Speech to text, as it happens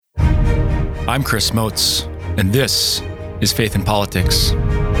I'm Chris Moats, and this is Faith in Politics.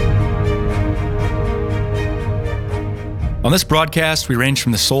 On this broadcast, we range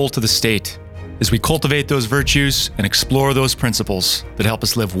from the soul to the state as we cultivate those virtues and explore those principles that help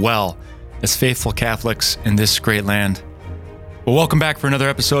us live well as faithful Catholics in this great land. Well, welcome back for another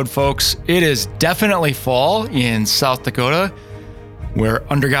episode, folks. It is definitely fall in South Dakota, where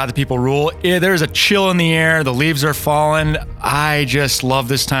under God the people rule. There's a chill in the air. The leaves are falling. I just love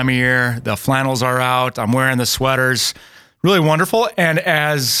this time of year. The flannels are out. I'm wearing the sweaters. Really wonderful. And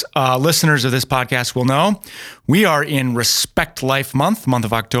as listeners of this podcast will know, we are in Respect Life month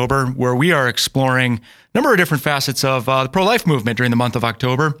of October, where we are exploring a number of different facets of the pro-life movement during the month of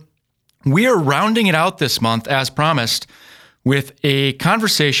October. We are rounding it out this month, as promised, with a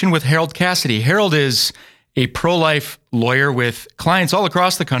conversation with Harold Cassidy. Harold is a pro-life lawyer with clients all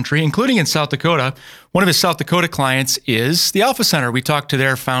across the country, including in South Dakota. One of his South Dakota clients is the Alpha Center. We talked to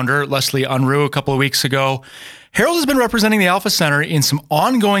their founder, Leslie Unruh, a couple of weeks ago. Harold has been representing the Alpha Center in some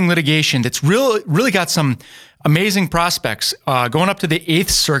ongoing litigation that's really got some amazing prospects, going up to the 8th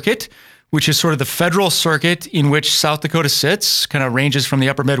Circuit, which is sort of the federal circuit in which South Dakota sits, kind of ranges from the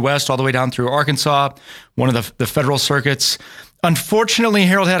upper Midwest all the way down through Arkansas, one of the federal circuits. Unfortunately,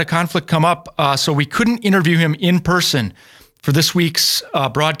 Harold had a conflict come up, so we couldn't interview him in person for this week's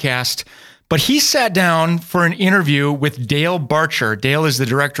broadcast. But he sat down for an interview with Dale Barcher. Dale is the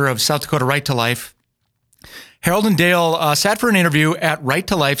director of South Dakota Right to Life. Harold and Dale sat for an interview at Right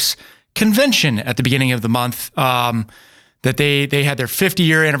to Life's convention at the beginning of the month. That they had their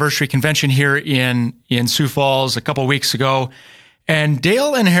 50-year anniversary convention here in Sioux Falls a couple of weeks ago. And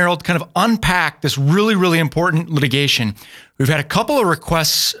Dale and Harold kind of unpacked this really, really important litigation. We've had a couple of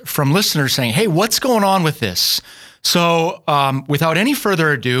requests from listeners saying, hey, what's going on with this? So without any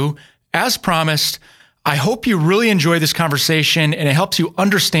further ado, as promised, I hope you really enjoy this conversation and it helps you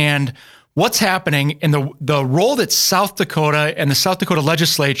understand what's happening and the role that South Dakota and the South Dakota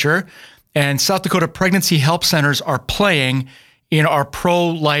legislature and South Dakota pregnancy help centers are playing in our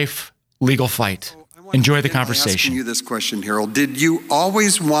pro-life legal fight. Enjoy the conversation. Asking you this question, Harold. Did you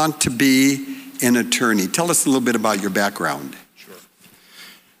always want to be an attorney? Tell us a little bit about your background. Sure.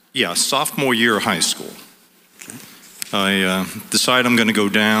 Yeah, sophomore year of high school. I decided I'm going to go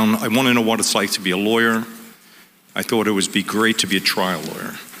down. I want to know what it's like to be a lawyer. I thought it would be great to be a trial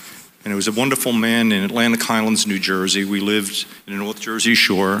lawyer. And it was a wonderful man in Atlantic Highlands, New Jersey. We lived in the North Jersey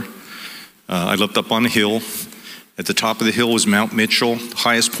shore. I lived up on a hill. At the top of the hill was Mount Mitchell, the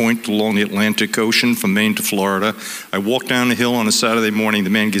highest point along the Atlantic Ocean from Maine to Florida. I walked down the hill on a Saturday morning. The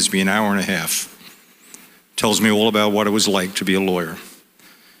man gives me an hour and a half. Tells me all about what it was like to be a lawyer.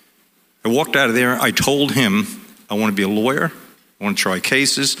 I walked out of there. I told him I want to be a lawyer. I want to try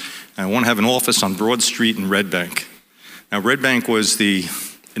cases. And I want to have an office on Broad Street in Red Bank. Now, Red Bank was in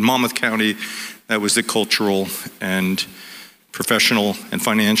Monmouth County, that was the cultural and professional and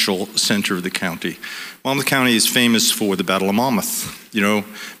financial center of the county. Monmouth County is famous for the Battle of Monmouth. You know,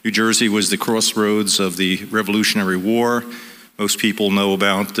 New Jersey was the crossroads of the Revolutionary War. Most people know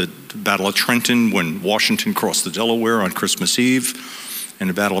about the Battle of Trenton when Washington crossed the Delaware on Christmas Eve, and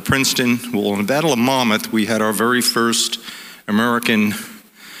the Battle of Princeton. Well, in the Battle of Monmouth, we had our very first American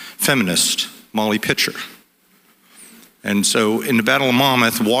feminist, Molly Pitcher. And so in the Battle of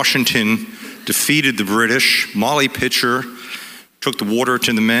Monmouth, Washington defeated the British. Molly Pitcher took the water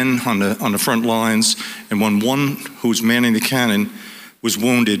to the men on the front lines, and when one who was manning the cannon was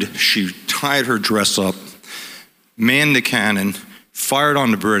wounded, she tied her dress up, manned the cannon, fired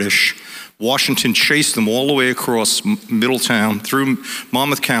on the British. Washington chased them all the way across Middletown, through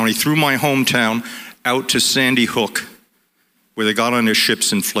Monmouth County, through my hometown, out to Sandy Hook, where they got on their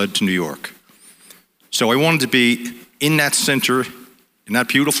ships and fled to New York. So I wanted to be in that center, in that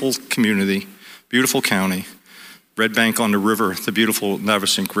beautiful community, beautiful county, Red Bank on the river, the beautiful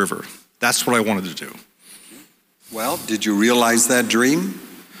Navesink River. That's what I wanted to do. Well, did you realize that dream?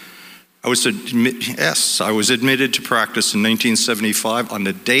 Yes, I was admitted to practice in 1975. On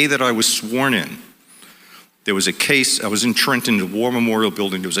the day that I was sworn in, there was a case. I was in Trenton, the War Memorial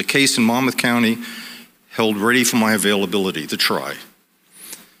Building. There was a case in Monmouth County held ready for my availability to try.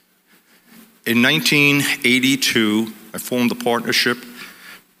 In 1982, I formed a partnership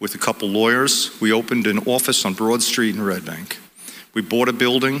with a couple lawyers. We opened an office on Broad Street in Red Bank. We bought a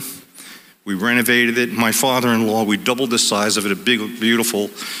building. We renovated it. My father-in-law, we doubled the size of it, a big, beautiful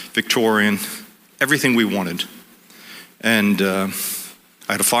Victorian, everything we wanted. And I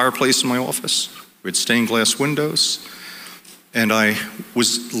had a fireplace in my office. We had stained glass windows. And I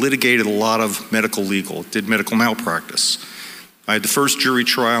was litigated a lot of medical legal, did medical malpractice. I had the first jury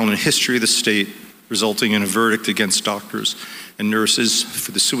trial in the history of the state resulting in a verdict against doctors and nurses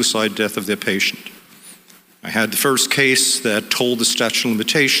for the suicide death of their patient. I had the first case that told the statute of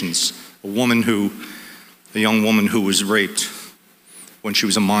limitations, a young woman who was raped when she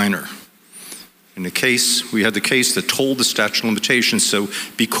was a minor. In the case, we had the case that told the statute of limitations, so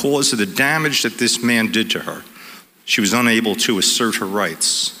because of the damage that this man did to her, she was unable to assert her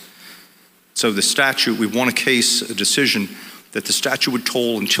rights. So the statute, we won a decision that the statute would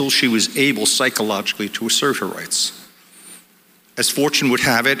toll until she was able psychologically to assert her rights. As fortune would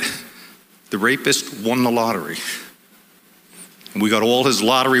have it, the rapist won the lottery. And we got all his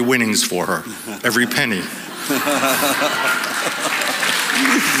lottery winnings for her, every penny.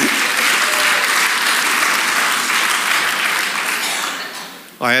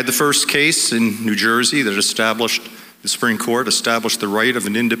 I had the first case in New Jersey that the Supreme Court established the right of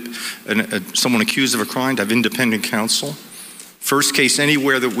someone accused of a crime to have independent counsel. First case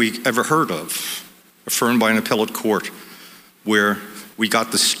anywhere that we ever heard of, affirmed by an appellate court, where we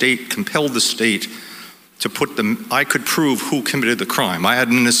got compelled the state to I could prove who committed the crime. I had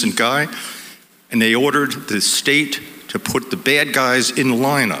an innocent guy, and they ordered the state to put the bad guys in the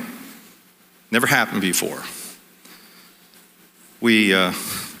lineup. Never happened before.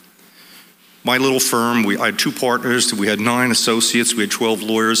 My little firm, I had 2 partners, we had 9 associates, we had 12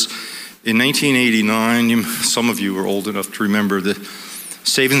 lawyers. In 1989, some of you are old enough to remember the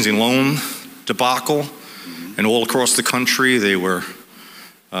savings and loan debacle, and all across the country they were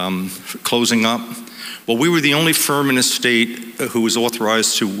closing up. Well, we were the only firm in the state who was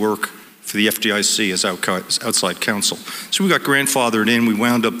authorized to work for the FDIC as outside counsel. So we got grandfathered in. We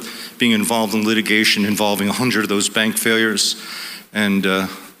wound up being involved in litigation involving 100 of those bank failures, and I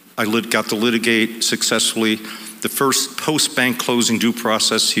got to litigate successfully the first post-bank closing due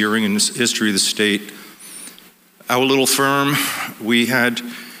process hearing in the history of the state. Our little firm, we had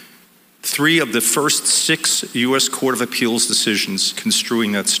 3 of the first 6 U.S. Court of Appeals decisions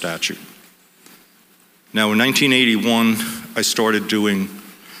construing that statute. Now, in 1981, I started doing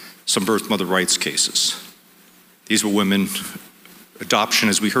some birth mother rights cases. These were women. Adoption,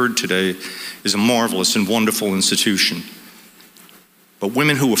 as we heard today, is a marvelous and wonderful institution. But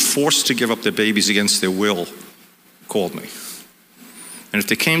women who were forced to give up their babies against their will called me. And if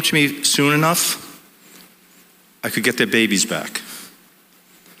they came to me soon enough, I could get their babies back.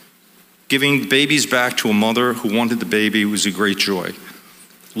 Giving babies back to a mother who wanted the baby was a great joy.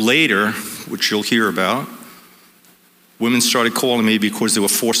 Later, which you'll hear about, women started calling me because they were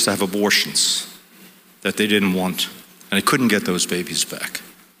forced to have abortions that they didn't want. And I couldn't get those babies back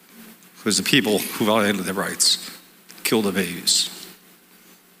because the people who violated their rights killed the babies.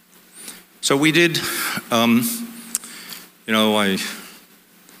 So we did, I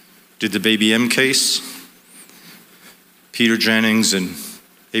did the Baby M case. Peter Jennings and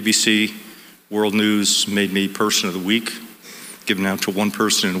ABC World News made me Person of the Week, given out to one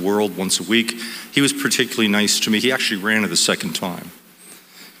person in the world once a week. He was particularly nice to me. He actually ran it the second time.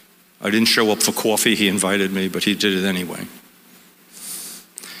 I didn't show up for coffee. He invited me, but he did it anyway.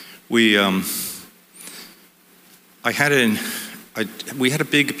 We had a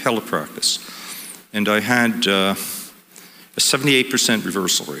big appellate practice, and I had a 78%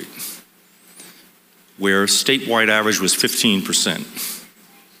 reversal rate, where statewide average was 15%.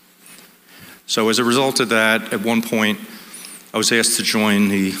 So as a result of that, at one point, I was asked to join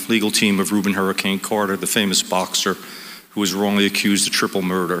the legal team of Rubin Hurricane Carter, the famous boxer who was wrongly accused of triple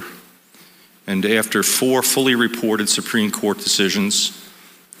murder. And after 4 fully reported Supreme Court decisions,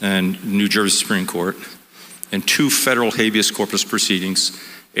 and New Jersey Supreme Court, and 2 federal habeas corpus proceedings,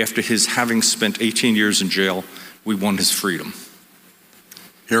 after his having spent 18 years in jail, we won his freedom.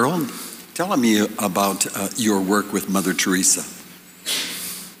 Harold, tell me about your work with Mother Teresa.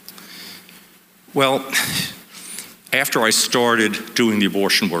 Well, after I started doing the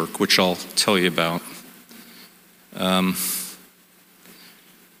abortion work, which I'll tell you about,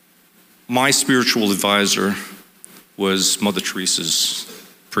 my spiritual advisor was Mother Teresa's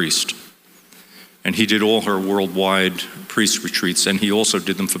priest. And he did all her worldwide priest retreats, and he also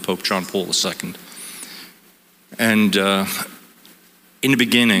did them for Pope John Paul II. And in the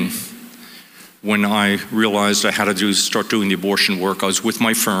beginning, when I realized I had to start doing the abortion work, I was with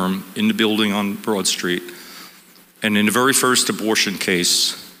my firm in the building on Broad Street. And in the very first abortion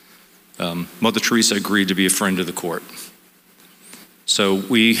case, Mother Teresa agreed to be a friend of the court. So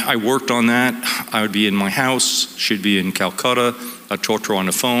I worked on that. I would be in my house. She'd be in Calcutta. I'd talk to her on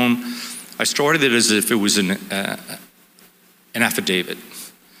the phone. I started it as if it was an affidavit.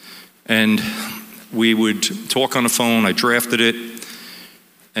 And we would talk on the phone. I drafted it.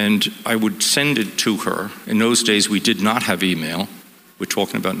 And I would send it to her. In those days, we did not have email. We're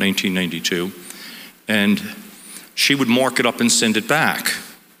talking about 1992. and she would mark it up and send it back.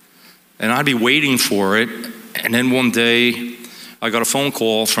 And I'd be waiting for it, and then one day I got a phone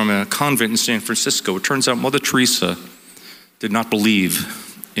call from a convent in San Francisco. It turns out Mother Teresa did not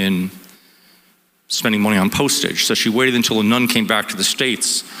believe in spending money on postage, so she waited until a nun came back to the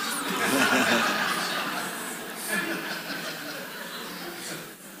States.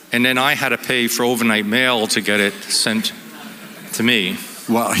 And then I had to pay for overnight mail to get it sent to me.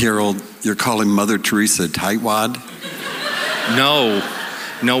 Well, Harold, you're calling Mother Teresa a tightwad?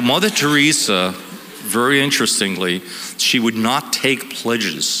 No, Mother Teresa, very interestingly, she would not take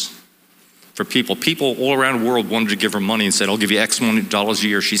pledges for people. People all around the world wanted to give her money and said, I'll give you X amount of dollars a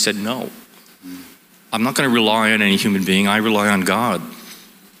year. She said, no. I'm not going to rely on any human being. I rely on God.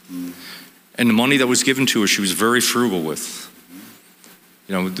 And the money that was given to her, she was very frugal with.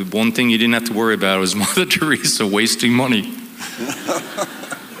 You know, the one thing you didn't have to worry about was Mother Teresa wasting money.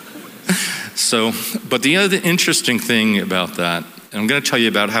 But the other interesting thing about that, and I'm going to tell you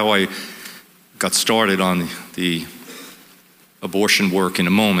about how I got started on the abortion work in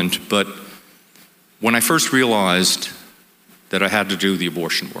a moment, but when I first realized that I had to do the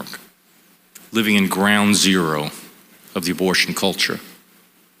abortion work, living in ground zero of the abortion culture,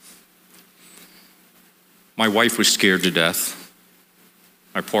 my wife was scared to death.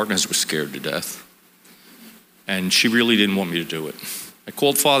 My partners were scared to death. And she really didn't want me to do it. I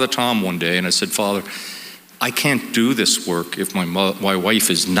called Father Tom one day and I said, Father, I can't do this work if my wife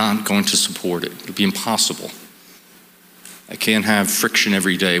is not going to support it. It'd be impossible. I can't have friction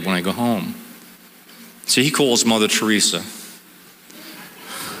every day when I go home. So he calls Mother Teresa.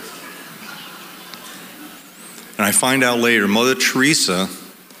 And I find out later, Mother Teresa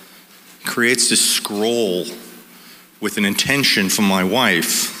creates this scroll with an intention from my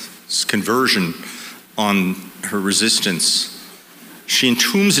wife's conversion on her resistance. She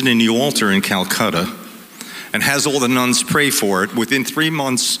entombs it in the altar in Calcutta and has all the nuns pray for it. Within 3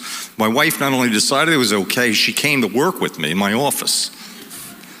 months, my wife not only decided it was okay, she came to work with me in my office.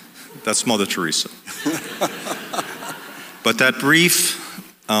 That's Mother Teresa. But that brief,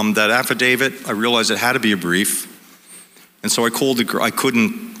 that affidavit, I realized it had to be a brief. And so I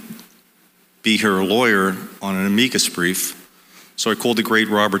couldn't be her lawyer on an amicus brief. So I called the great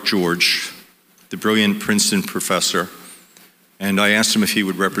Robert George, the brilliant Princeton professor, and I asked him if he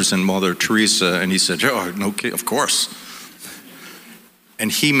would represent Mother Teresa, and he said, oh, no, of course.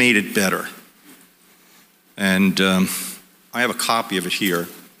 And he made it better. And I have a copy of it here.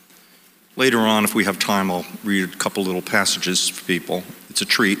 Later on, if we have time, I'll read a couple little passages for people. It's a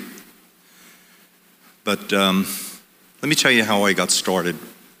treat. But let me tell you how I got started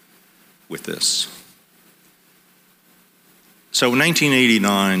with this. So in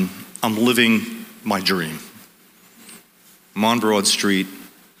 1989, I'm living my dream. I'm on Broad Street.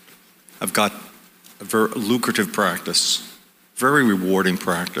 I've got a very lucrative practice, very rewarding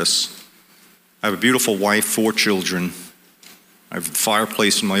practice. I have a beautiful wife, 4 children. I have a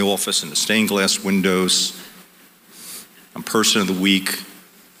fireplace in my office and the stained glass windows. I'm person of the week.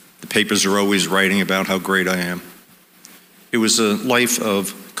 The papers are always writing about how great I am. It was a life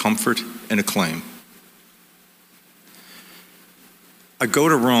of comfort and acclaim. I go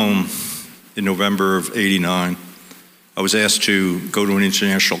to Rome in November of '89. I was asked to go to an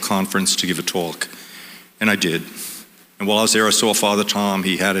international conference to give a talk, and I did. And while I was there, I saw Father Tom.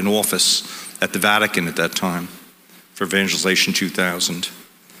 He had an office at the Vatican at that time for Evangelization 2000.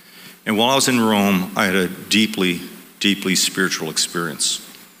 And while I was in Rome, I had a deeply, deeply spiritual experience.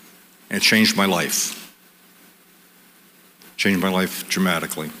 And it changed my life. Changed my life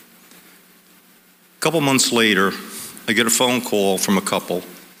dramatically. A couple months later, I get a phone call from a couple.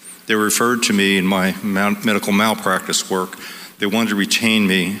 They were referred to me in my medical malpractice work. They wanted to retain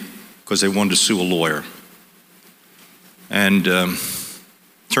me because they wanted to sue a lawyer. And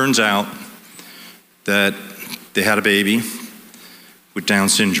turns out that they had a baby with Down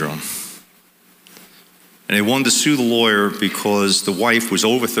syndrome. And they wanted to sue the lawyer because the wife was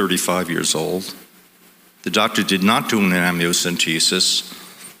over 35 years old. The doctor did not do an amniocentesis,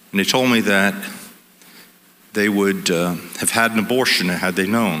 and they told me that they would have had an abortion had they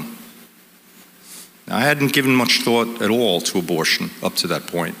known. Now, I hadn't given much thought at all to abortion up to that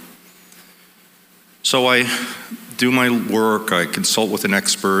point. So I do my work, I consult with an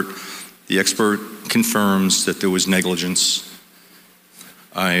expert. The expert confirms that there was negligence.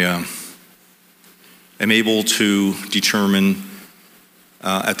 I am able to determine,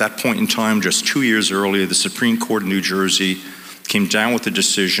 at that point in time, just 2 years earlier, the Supreme Court of New Jersey came down with a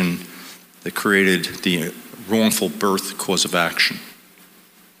decision that created the wrongful birth cause of action.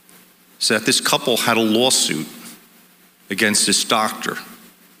 So that this couple had a lawsuit against this doctor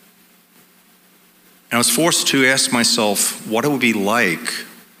And I was forced to ask myself what it would be like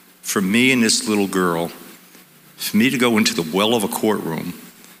for me and this little girl, for me to go into the well of a courtroom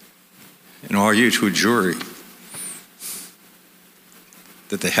and argue to a jury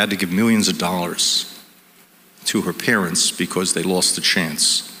that they had to give millions of dollars to her parents because they lost the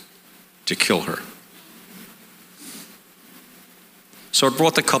chance to kill her. So I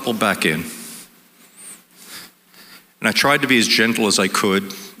brought the couple back in, and I tried to be as gentle as I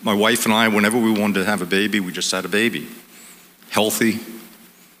could. My wife and I, whenever we wanted to have a baby, we just had a baby. Healthy.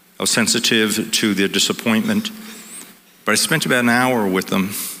 I was sensitive to their disappointment, but I spent about an hour with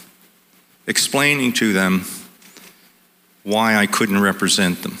them explaining to them why I couldn't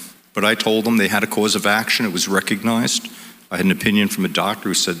represent them. But I told them they had a cause of action. It was recognized. I had an opinion from a doctor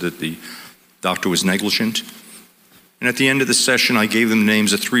who said that the doctor was negligent. And at the end of the session, I gave them the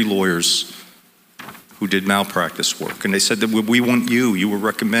names of 3 lawyers who did malpractice work. And they said that we want you. You were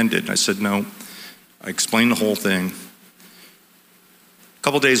recommended. And I said, no. I explained the whole thing. A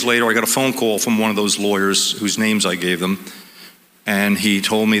couple days later, I got a phone call from one of those lawyers whose names I gave them. And he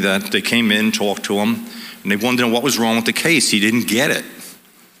told me that they came in, talked to him, and they wanted to know what was wrong with the case. He didn't get it.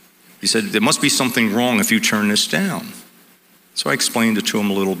 He said, there must be something wrong if you turn this down. So I explained it to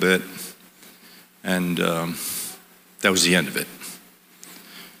him a little bit, and that was the end of it.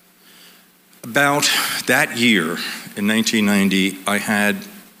 About that year, in 1990, I had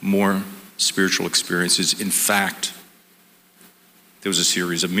more spiritual experiences. In fact, there was a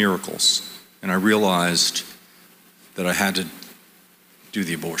series of miracles, and I realized that I had to do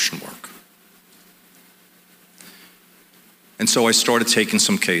the abortion work. And so I started taking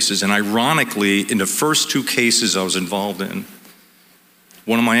some cases, and ironically, in the first 2 cases I was involved in,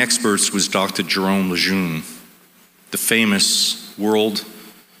 one of my experts was Dr. Jerome Lejeune, the famous,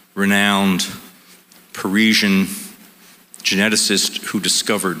 world-renowned Parisian geneticist who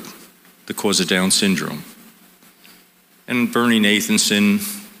discovered the cause of Down syndrome. And Bernie Nathanson,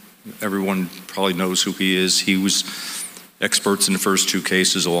 everyone probably knows who he is. He was experts in the first 2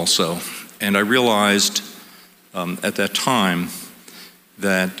 cases also. And I realized at that time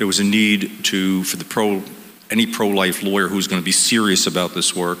that there was a need for any pro-life lawyer who was going to be serious about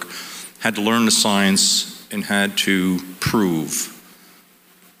this work had to learn the science and had to prove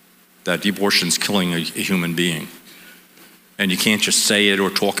that the abortion's killing a human being. And you can't just say it or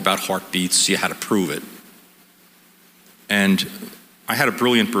talk about heartbeats, you had to prove it. And I had a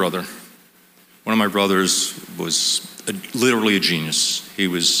brilliant brother. One of my brothers was literally a genius. He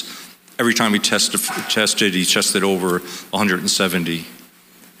was, every time he tested, he tested over 170 in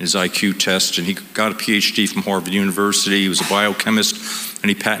his IQ test, and he got a PhD from Harvard University. He was a biochemist, and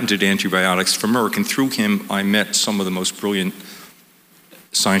he patented antibiotics for Merck. And through him, I met some of the most brilliant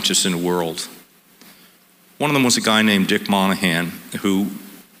scientists in the world. One of them was a guy named Dick Monahan, who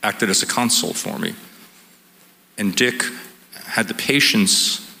acted as a consult for me. And Dick had the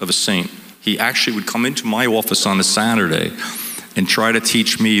patience of a saint. He actually would come into my office on a Saturday and try to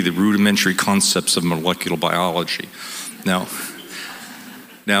teach me the rudimentary concepts of molecular biology. Now,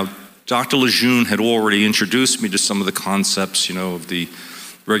 Dr. Lejeune had already introduced me to some of the concepts, of the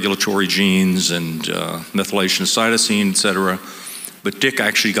regulatory genes and methylation of cytosine, et cetera. But Dick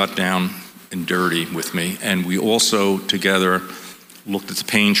actually got down and dirty with me, and we also together looked at the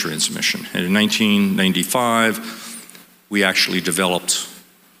pain transmission. And in 1995, we actually developed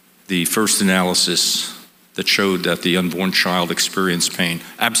the first analysis that showed that the unborn child experienced pain,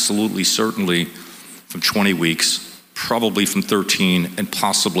 absolutely, certainly from 20 weeks, probably from 13, and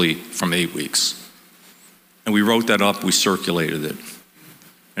possibly from 8 weeks. And we wrote that up, we circulated it.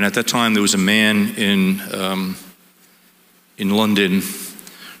 And at that time, there was a man in London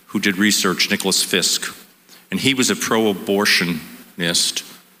who did research, Nicholas Fisk, and he was a pro-abortionist,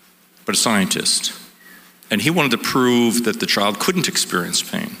 but a scientist. And he wanted to prove that the child couldn't experience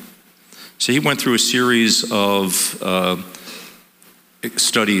pain. So he went through a series of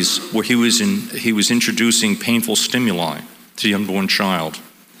studies where he was introducing painful stimuli to the unborn child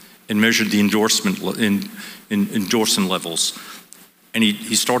and measured the endorphin levels. And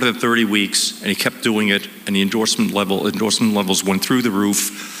he started at 30 weeks, and he kept doing it, and the endorphin levels went through the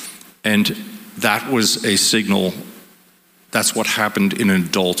roof, and that was a signal. That's what happened in an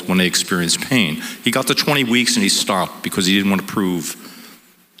adult when they experience pain. He got to 20 weeks and he stopped because he didn't want to prove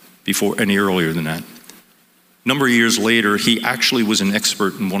before any earlier than that. A number of years later, he actually was an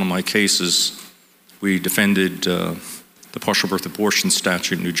expert in one of my cases. We defended the partial birth abortion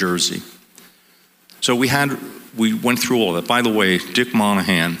statute in New Jersey. So we went through all of that. By the way, Dick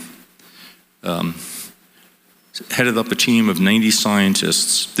Monahan headed up a team of 90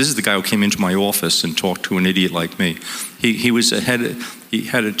 scientists. This is the guy who came into my office and talked to an idiot like me. He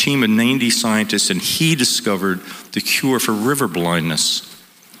had a team of 90 scientists, and he discovered the cure for river blindness.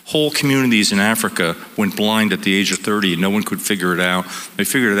 Whole communities in Africa went blind at the age of 30, and no one could figure it out. They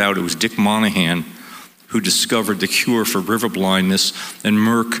figured it out. It was Dick Monahan who discovered the cure for river blindness, and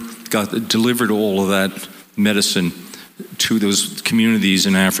Merck delivered all of that medicine to those communities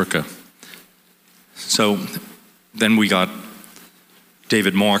in Africa. So then we got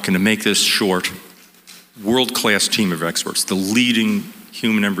David Mark, and to make this short, world-class team of experts, the leading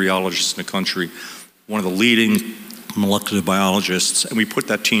human embryologists in the country, one of the leading molecular biologists, and we put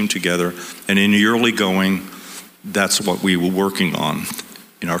that team together, and in the early going, that's what we were working on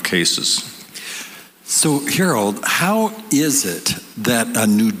in our cases. So, Harold, how is it that a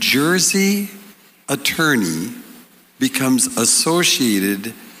New Jersey attorney becomes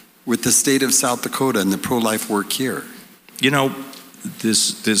associated with the state of South Dakota and the pro-life work here? You know,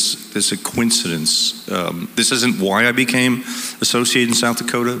 there's a coincidence. This isn't why I became associated in South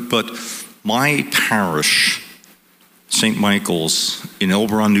Dakota, but my parish, St. Michael's in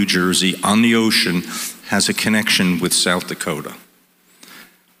Elberon, New Jersey, on the ocean, has a connection with South Dakota.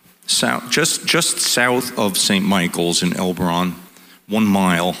 Just south of St. Michael's in Elberon, 1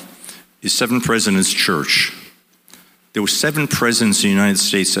 mile, is Seven Presidents Church. There were 7 presidents in the United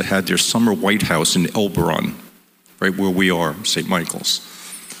States that had their summer White House in Elberon, right where we are, St. Michael's.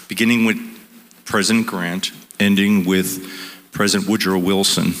 Beginning with President Grant, ending with President Woodrow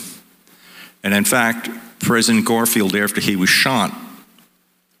Wilson. And in fact, President Garfield, after he was shot,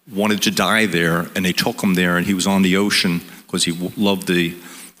 wanted to die there, and they took him there, and he was on the ocean because he loved the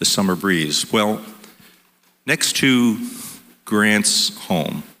summer breeze. Well, next to Grant's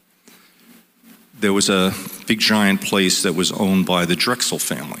home, there was a big giant place that was owned by the Drexel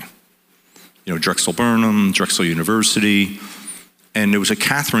family. You know, Drexel Burnham, Drexel University, and there was a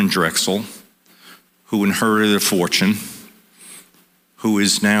Catherine Drexel who inherited a fortune, who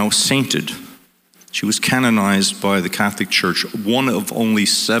is now sainted. She was canonized by the Catholic Church, one of only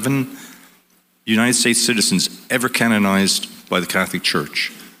 7 United States citizens ever canonized by the Catholic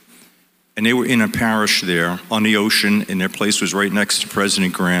Church. And they were in a parish there on the ocean, and their place was right next to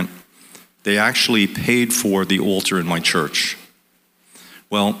President Grant. They actually paid for the altar in my church.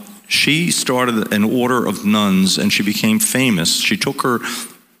 Well, she started an order of nuns, and she became famous. She took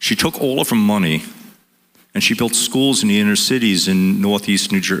all of her money, and she built schools in the inner cities in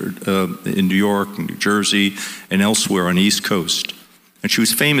northeast in New York, New Jersey, and elsewhere on the East Coast. And she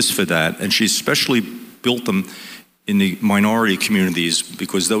was famous for that, and she especially built them in the minority communities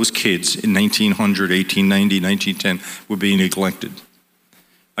because those kids in 1900, 1890, 1910 were being neglected.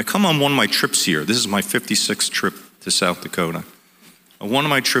 I come on one of my trips here. This is my 56th trip to South Dakota. On one of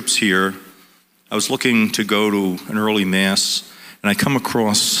my trips here, I was looking to go to an early mass, and I come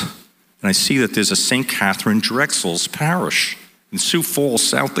across and I see that there's a St. Catherine Drexel's parish in Sioux Falls,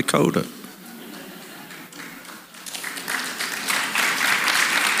 South Dakota.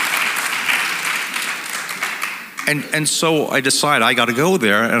 And so I decide I got to go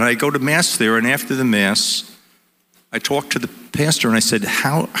there, and I go to mass there, and after the mass, I talked to the pastor, and I said,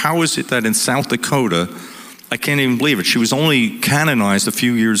 how is it that in South Dakota, I can't even believe it, she was only canonized a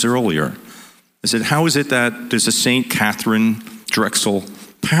few years earlier. I said, how is it that there's a St. Catherine Drexel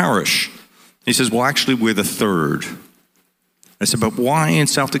parish? He says, well, actually, we're the 3rd. I said, but why in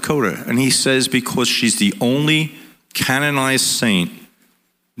South Dakota? And he says, because she's the only canonized saint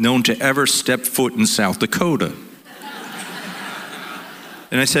known to ever step foot in South Dakota.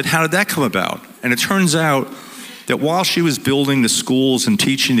 And I said, how did that come about? And it turns out that while she was building the schools and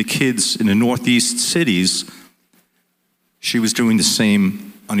teaching the kids in the northeast cities, she was doing the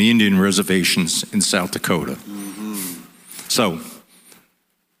same on the Indian reservations in South Dakota. Mm-hmm. So,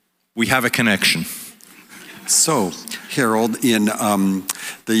 we have a connection. So, Harold, in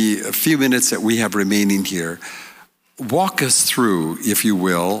the few minutes that we have remaining here, walk us through, if you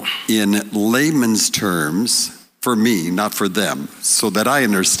will, in layman's terms, for me, not for them, so that I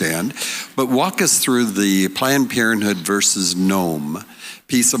understand, but walk us through the Planned Parenthood versus Nome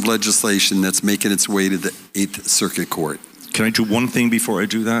piece of legislation that's making its way to the 8th Circuit Court. Can I do one thing before I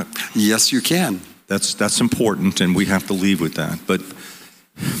do that? Yes, you can. That's important, and we have to leave with that. But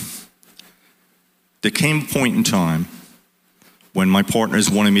there came a point in time when my partners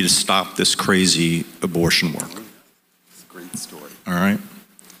wanted me to stop this crazy abortion work. It's a great story. All right?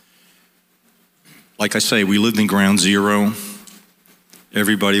 Like I say, we lived in ground zero.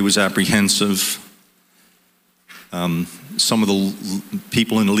 Everybody was apprehensive. Some of the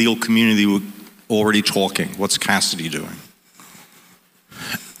people in the legal community were already talking. What's Cassidy doing?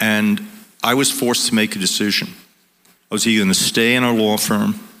 And I was forced to make a decision. I was either going to stay in our law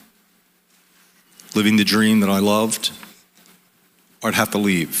firm, living the dream that I loved, or I'd have to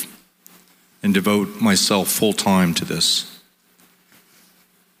leave and devote myself full time to this.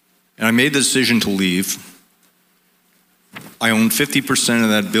 And I made the decision to leave. I owned 50% of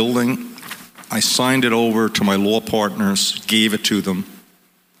that building. I signed it over to my law partners, gave it to them,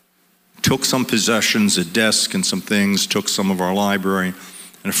 took some possessions, a desk and some things, took some of our library,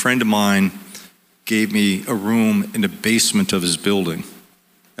 and a friend of mine gave me a room in the basement of his building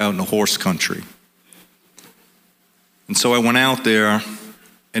out in the horse country. And so I went out there,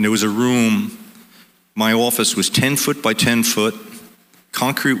 and there was a room. My office was 10 foot by 10 foot,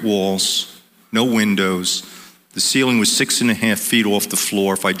 concrete walls, no windows. The ceiling was 6.5 feet off the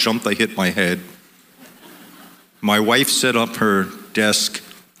floor. If I jumped, I hit my head. My wife set up her desk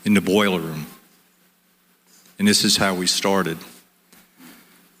in the boiler room. And this is how we started.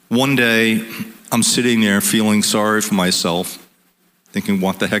 One day, I'm sitting there feeling sorry for myself, thinking,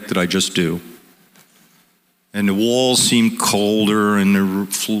 what the heck did I just do? And the walls seemed colder and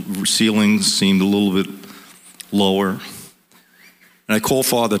the ceiling seemed a little bit lower. And I call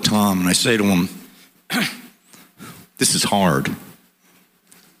Father Tom and I say to him, this is hard.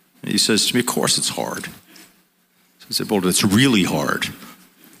 And he says to me, of course it's hard. I said, well, it's really hard.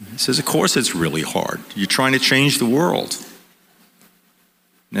 He says, of course it's really hard. You're trying to change the world.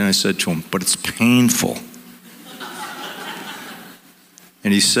 And then I said to him, but it's painful.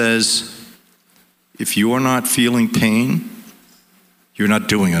 And he says, if you are not feeling pain, you're not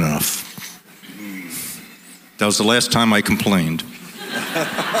doing enough. That was the last time I complained.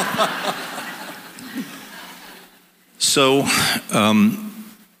 So I'm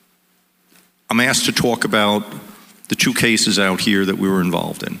asked to talk about the two cases out here that we were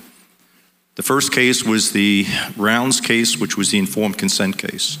involved in. The first case was the Rounds case, which was the informed consent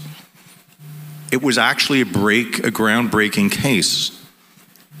case. It was actually a groundbreaking case.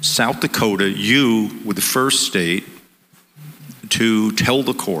 South Dakota, you were the first state to tell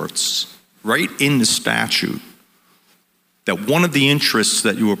the courts, right in the statute, that one of the interests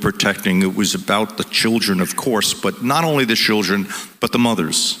that you were protecting, it was about the children, of course, but not only the children, but the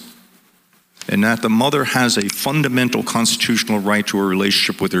mothers. And that the mother has a fundamental constitutional right to a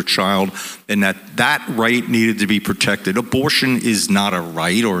relationship with her child, and that right needed to be protected. Abortion is not a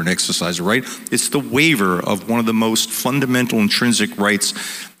right or an exercise of right. It's the waiver of one of the most fundamental intrinsic rights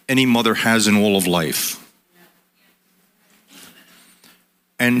any mother has in all of life.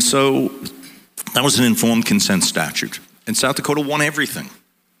 And so that was an informed consent statute. And South Dakota won everything.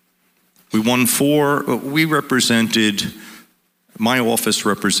 My office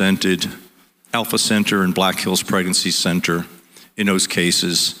represented Alpha Center and Black Hills Pregnancy Center in those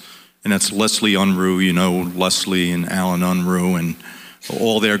cases. And that's Leslie Unruh, you know, Leslie and Alan Unruh and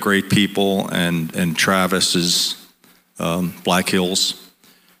all their great people, and Travis's Black Hills.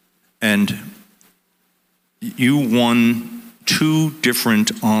 And you won two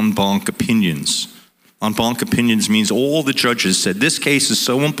different en banc opinions. En banc opinions means all the judges said, this case is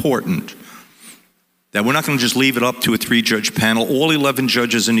so important that we're not going to just leave it up to a 3-judge panel. All 11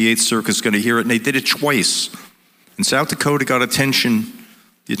 judges in the 8th Circuit is going to hear it, and they did it twice. And South Dakota got the attention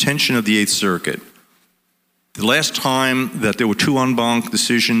of the 8th Circuit. The last time that there were two en banc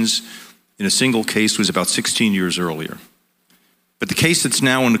decisions in a single case was about 16 years earlier. But the case that's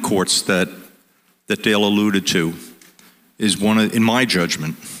now in the courts that Dale alluded to is in my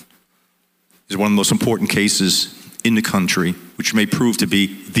judgment, is one of the most important cases in the country, which may prove to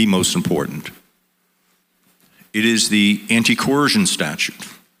be the most important. It is the anti-coercion statute.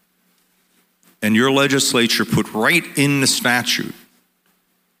 And your legislature put right in the statute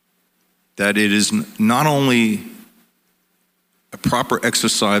that it is not only a proper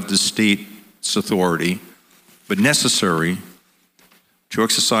exercise of the state's authority, but necessary to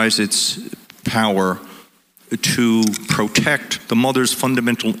exercise its power to protect the mother's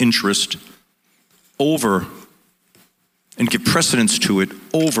fundamental interest over and give precedence to it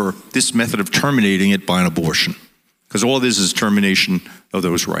over this method of terminating it by an abortion. Because all this is termination of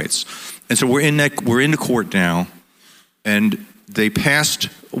those rights. And so we're in the court now, and they passed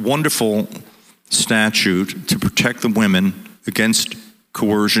a wonderful statute to protect the women against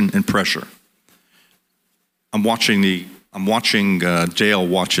coercion and pressure. I'm watching Dale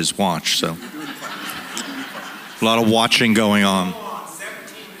watch his watch, so a lot of watching going on.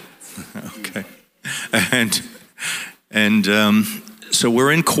 Okay. And so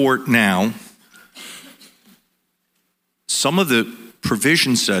we're in court now. Some of the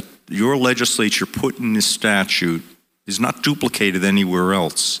provisions that your legislature put in this statute is not duplicated anywhere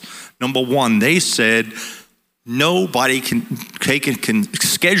else. Number one, they said nobody can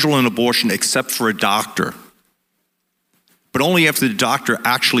schedule an abortion except for a doctor. but only after the doctor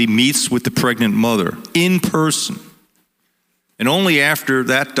actually meets with the pregnant mother in person. And only after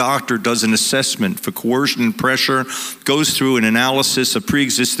that doctor does an assessment for coercion and pressure, goes through an analysis of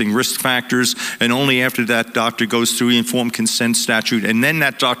pre-existing risk factors, and only after that doctor goes through the informed consent statute, and then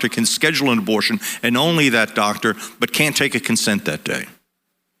that doctor can schedule an abortion, and only that doctor, but can't take a consent that day.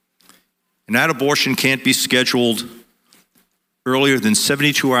 And that abortion can't be scheduled earlier than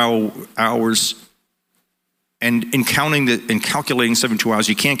 72 hours. And in calculating 72 hours,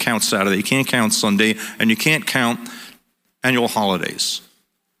 you can't count Saturday, you can't count Sunday, and you can't count annual holidays.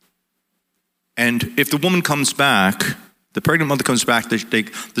 And if the woman comes back, the pregnant mother comes back,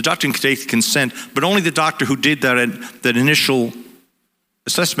 the doctor can take consent, but only the doctor who did that initial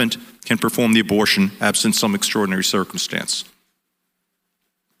assessment can perform the abortion absent some extraordinary circumstance.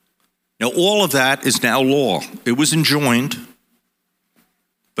 Now, all of that is now law. It was enjoined,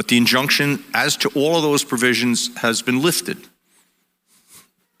 but the injunction as to all of those provisions has been lifted.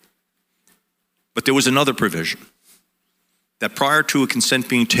 But there was another provision, that prior to a consent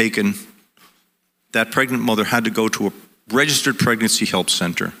being taken, that pregnant mother had to go to a registered pregnancy help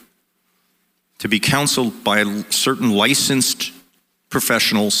center to be counseled by certain licensed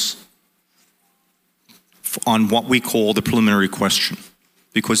professionals on what we call the preliminary question.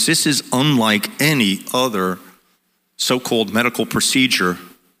 Because this is unlike any other so-called medical procedure,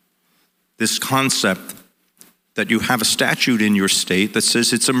 this concept that you have a statute in your state that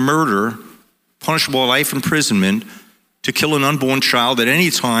says it's a murder, punishable life imprisonment, to kill an unborn child at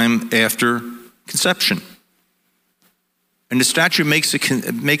any time after conception. And the statute makes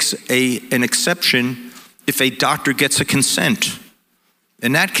an exception if a doctor gets a consent.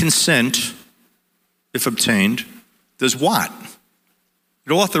 And that consent, if obtained, does what?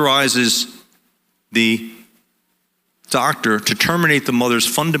 It authorizes the doctor to terminate the mother's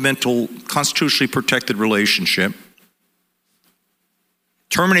fundamental constitutionally protected relationship,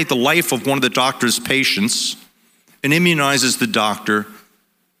 terminate the life of one of the doctor's patients, and immunizes the doctor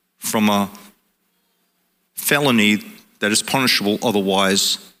from a felony that is punishable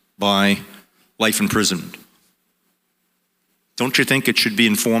otherwise by life imprisonment. Don't you think it should be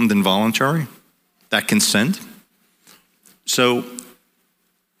informed and voluntary, that consent? So,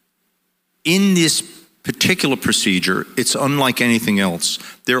 in this particular procedure, it's unlike anything else.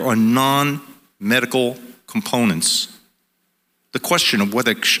 There are non-medical components. The question of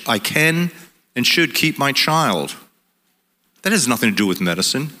whether I can and should keep my child, that has nothing to do with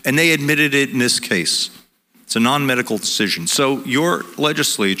medicine, and they admitted it in this case. It's a non-medical decision. So your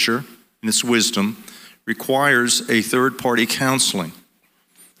legislature, in its wisdom, requires a third-party counseling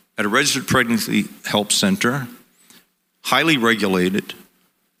at a registered pregnancy help center, highly regulated,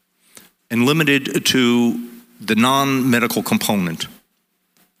 and limited to the non-medical component,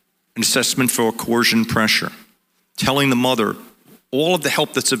 an assessment for coercion pressure, telling the mother all of the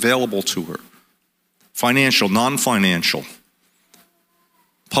help that's available to her, financial, non-financial,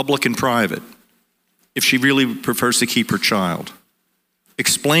 public and private, if she really prefers to keep her child,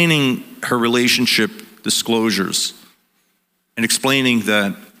 explaining her relationship disclosures, and explaining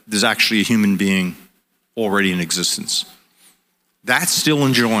that there's actually a human being already in existence. That's still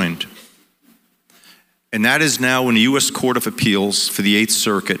enjoined. And that is now in the U.S. Court of Appeals for the Eighth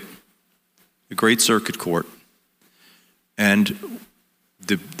Circuit, the Great Circuit Court. And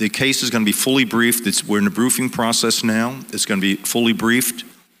the case is going to be fully briefed. We're in the briefing process now. It's going to be fully briefed.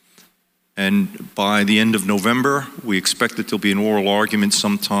 And by the end of November, we expect that there'll be an oral argument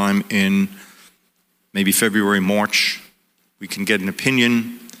sometime in maybe February, March. We can get an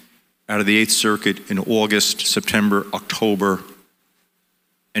opinion out of the Eighth Circuit in August, September, October.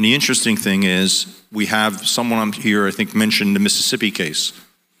 And the interesting thing is, we have someone here, I think, mentioned the Mississippi case.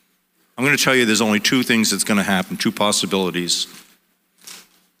 I'm going to tell you there's only two things that's going to happen, two possibilities.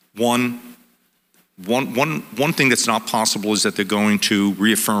 One thing that's not possible is that they're going to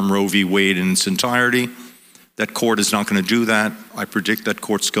reaffirm Roe v. Wade in its entirety. That court is not going to do that. I predict that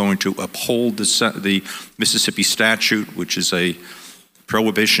court's going to uphold the Mississippi statute, which is a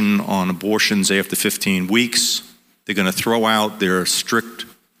prohibition on abortions after 15 weeks. They're going to throw out their strict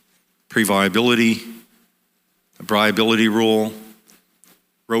pre-viability rule.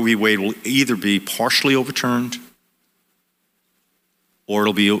 Roe v. Wade will either be partially overturned or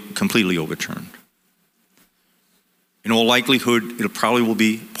it'll be completely overturned. In all likelihood, it probably will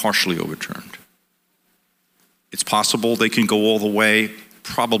be partially overturned. It's possible they can go all the way,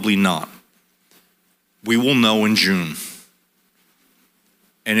 probably not. We will know in June.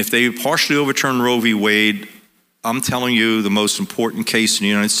 And if they partially overturn Roe v. Wade, I'm telling you the most important case in the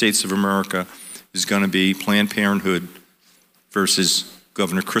United States of America is going to be Planned Parenthood versus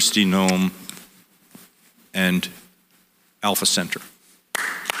Governor Kristi Noem and Alpha Center.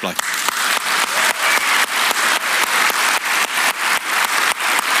 Bye.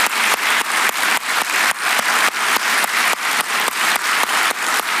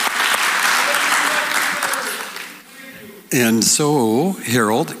 And so,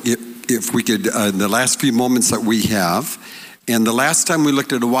 Harold, if we could, the last few moments that we have, and the last time we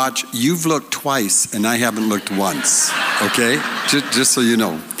looked at a watch, you've looked twice and I haven't looked once, okay? Just so you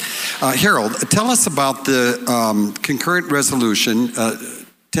know. Harold, tell us about the concurrent resolution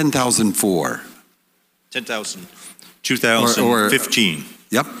 10,004. 2015.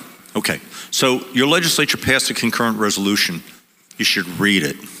 Yep. Okay, so your legislature passed a concurrent resolution. You should read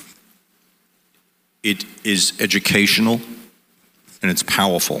it. It is educational and it's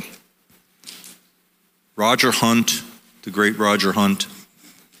powerful. Roger Hunt, the great Roger Hunt,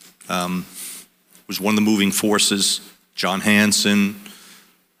 was one of the moving forces. John Hanson.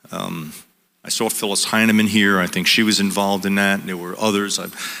 I saw Phyllis Heinemann here. I think she was involved in that. And there were others.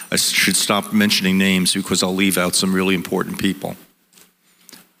 I should stop mentioning names because I'll leave out some really important people.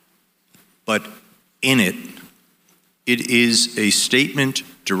 But in it, it is a statement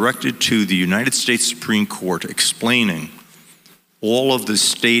directed to the United States Supreme Court explaining all of the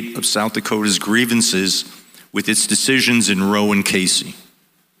state of South Dakota's grievances with its decisions in Roe and Casey,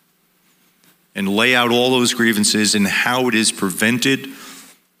 and lay out all those grievances and how it has prevented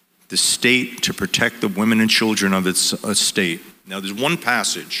the state to protect the women and children of its state. Now, there's one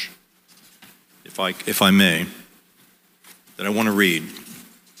passage, if I may, that I want to read.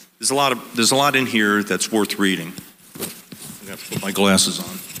 There's a lot in here that's worth reading. I'm going to put my glasses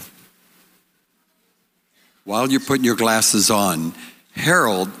on. While you're putting your glasses on,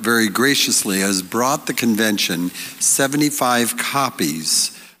 Harold very graciously has brought the convention 75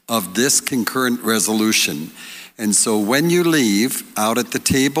 copies of this concurrent resolution. And so when you leave out at the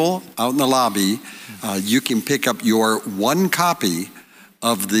table, out in the lobby, you can pick up your one copy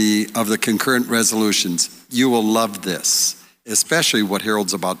of the concurrent resolutions. You will love this, especially what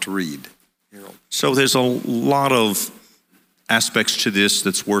Harold's about to read. Harold. So there's a lot of aspects to this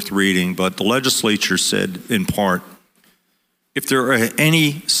that's worth reading, but the legislature said, in part, if there are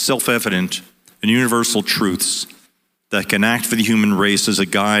any self-evident and universal truths that can act for the human race as a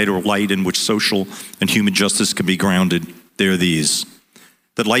guide or light in which social and human justice can be grounded, they are these: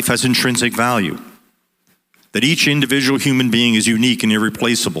 that life has intrinsic value, that each individual human being is unique and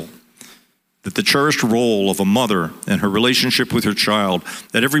irreplaceable, that the cherished role of a mother and her relationship with her child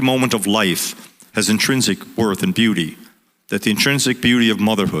at every moment of life has intrinsic worth and beauty, that the intrinsic beauty of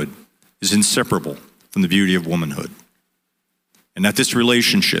motherhood is inseparable from the beauty of womanhood, and that this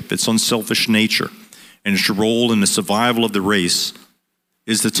relationship, its unselfish nature, and its role in the survival of the race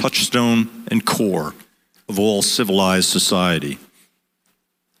is the touchstone and core of all civilized society.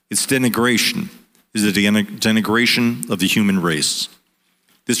 Its denigration is the denigration of the human race.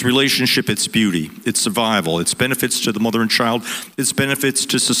 This relationship, its beauty, its survival, its benefits to the mother and child, its benefits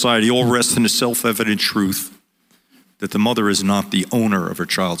to society, all rest in the self-evident truth that the mother is not the owner of her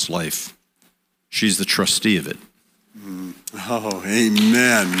child's life. She's the trustee of it. Oh,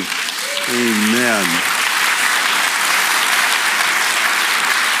 amen. Amen.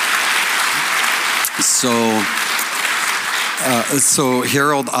 So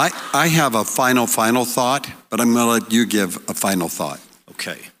Harold, I have a final thought, but I'm going to let you give a final thought.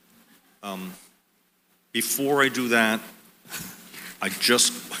 Okay. Before I do that, I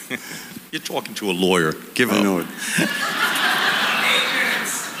just... You're talking to a lawyer. Give up. I know it.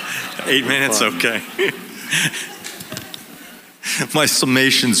 8 minutes, okay. My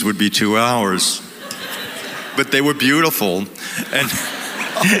summations would be 2 hours, but they were beautiful. And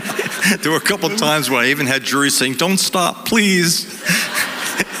there were a couple of times where I even had juries saying, "Don't stop, please."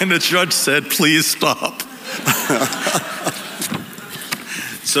 And the judge said, "Please stop."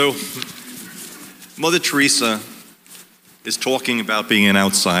 So Mother Teresa is talking about being an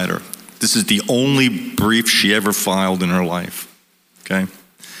outsider. This is the only brief she ever filed in her life, okay?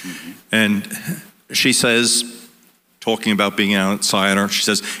 Mm-hmm. And she says, talking about being an outsider, she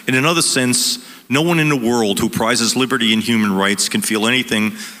says, "In another sense, no one in the world who prizes liberty and human rights can feel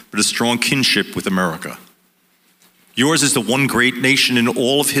anything but a strong kinship with America. Yours is the one great nation in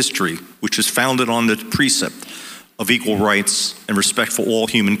all of history which is founded on the precept of equal rights and respect for all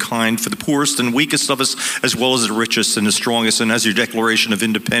humankind, for the poorest and weakest of us, as well as the richest and the strongest. And as your Declaration of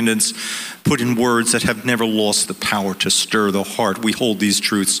Independence put in words that have never lost the power to stir the heart, we hold these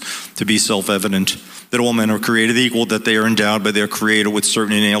truths to be self-evident, that all men are created equal, that they are endowed by their Creator with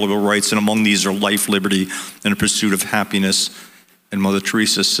certain inalienable rights, and among these are life, liberty, and a pursuit of happiness." And Mother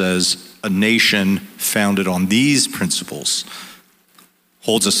Teresa says, a nation founded on these principles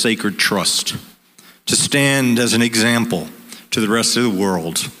holds a sacred trust to stand as an example to the rest of the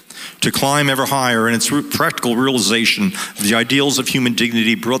world, to climb ever higher in its practical realization of the ideals of human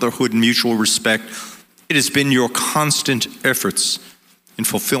dignity, brotherhood, and mutual respect. It has been your constant efforts in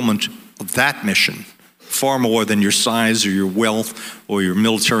fulfillment of that mission, far more than your size or your wealth or your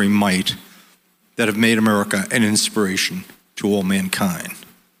military might, that have made America an inspiration to all mankind.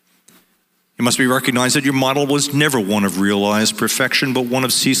 It must be recognized that your model was never one of realized perfection, but one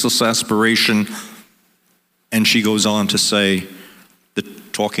of ceaseless aspiration. And she goes on to say,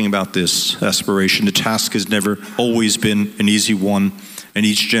 that talking about this aspiration, the task has never always been an easy one, and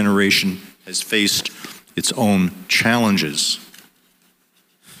each generation has faced its own challenges.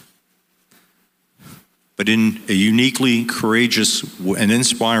 But in a uniquely courageous and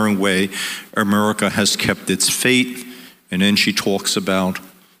inspiring way, America has kept its faith. And then she talks about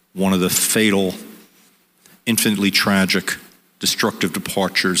one of the fatal, infinitely tragic, destructive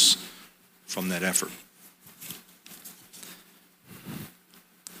departures from that effort.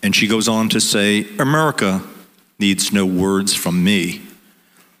 And she goes on to say, America needs no words from me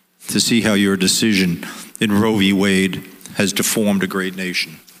to see how your decision in Roe v. Wade has deformed a great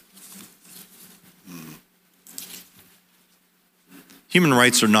nation. Human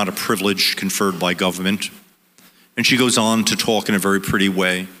rights are not a privilege conferred by government. And she goes on to talk in a very pretty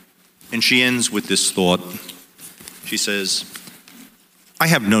way. And she ends with this thought. She says, I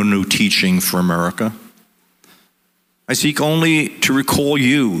have no new teaching for America. I seek only to recall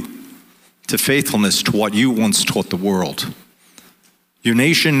you to faithfulness to what you once taught the world. Your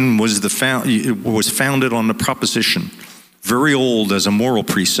nation was founded on the proposition, very old as a moral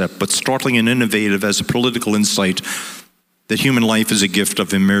precept, but startling and innovative as a political insight, that human life is a gift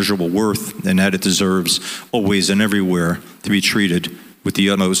of immeasurable worth and that it deserves always and everywhere to be treated with the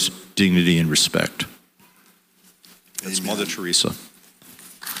utmost dignity and respect. That's Amen. Mother Teresa.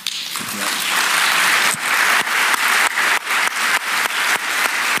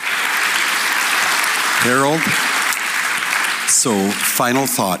 Harold, so final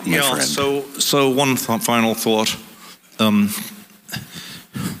thought, my friend. So one final thought.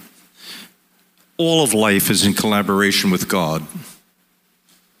 All of life is in collaboration with God.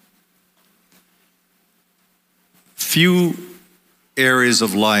 Few areas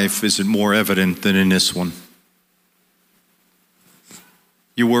of life is it more evident than in this one.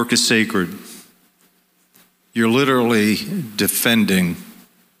 Your work is sacred. You're literally defending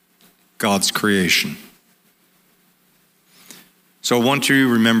God's creation. So I want you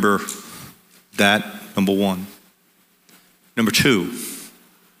to remember that, number one. Number two,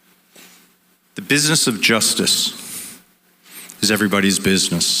 the business of justice is everybody's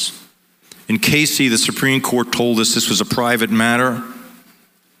business. In Casey, the Supreme Court told us this was a private matter,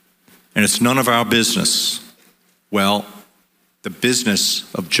 and it's none of our business. Well, the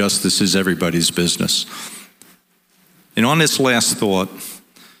business of justice is everybody's business. And on this last thought,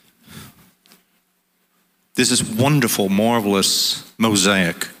 this is wonderful, marvelous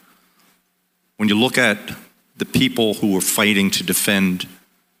mosaic. When you look at the people who are fighting to defend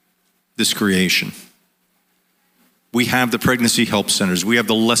this creation. We have the pregnancy help centers. We have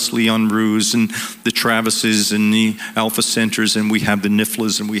the Leslie Unruhs and the Travises and the Alpha Centers, and we have the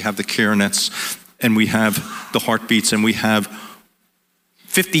NIFLAs, and we have the CareNets, and we have the Heartbeats, and we have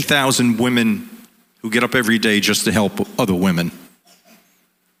 50,000 women who get up every day just to help other women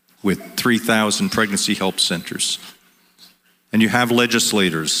with 3,000 pregnancy help centers. And you have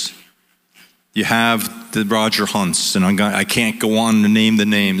legislators. You have the Roger Hunts, and I can't go on to name the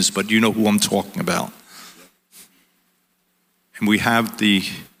names, but you know who I'm talking about. And we have the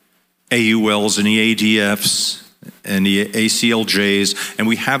AULs and the ADFs and the ACLJs, and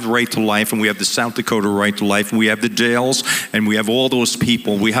we have the Right to Life, and we have the South Dakota Right to Life, and we have the Dales, and we have all those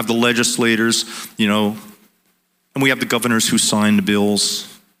people. We have the legislators, and we have the governors who sign the bills,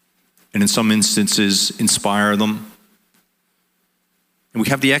 and in some instances inspire them. And we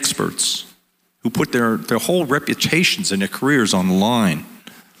have the experts who put their whole reputations and their careers on the line.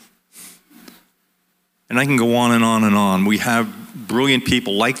 And I can go on and on and on. We have brilliant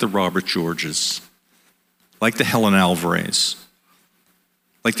people like the Robert Georges, like the Helen Alvarez,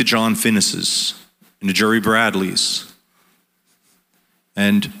 like the John Finneses, and the Jerry Bradleys.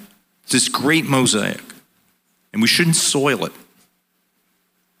 And this great mosaic. And we shouldn't soil it.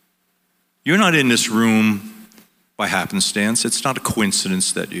 You're not in this room by happenstance. It's not a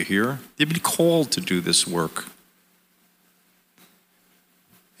coincidence that you're here. You've been called to do this work.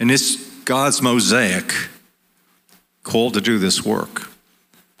 And this God's mosaic, called to do this work.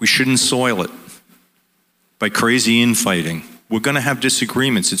 We shouldn't soil it by crazy infighting. We're going to have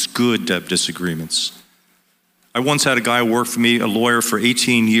disagreements. It's good to have disagreements. I once had a guy work for me, a lawyer for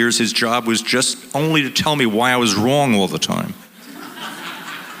 18 years. His job was just only to tell me why I was wrong all the time.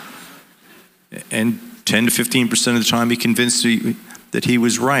 And 10 to 15% of the time he convinced me that he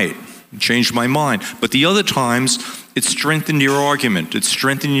was right. Changed my mind. But the other times, it strengthened your argument. It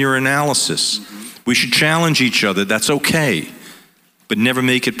strengthened your analysis. We should challenge each other. That's okay. But never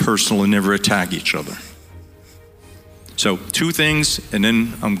make it personal and never attack each other. So 2 things, and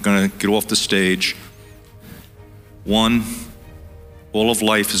then I'm going to get off the stage. 1, all of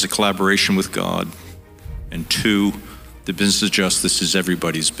life is a collaboration with God. And 2, the business of justice is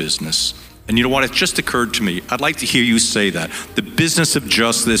everybody's business. And you know what? It just occurred to me. I'd like to hear you say that. The business of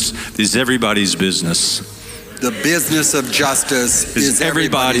justice is everybody's business. The business of justice is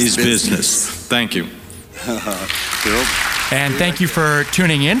everybody's business. Thank you. And thank you for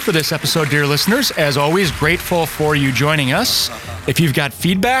tuning in for this episode, dear listeners. As always, grateful for you joining us. If you've got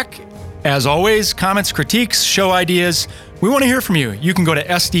feedback, as always, comments, critiques, show ideas, we want to hear from you. You can go to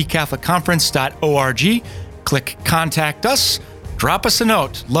sdcatholicconference.org, click Contact Us, drop us a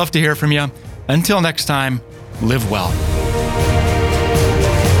note. Love to hear from you. Until next time, live well.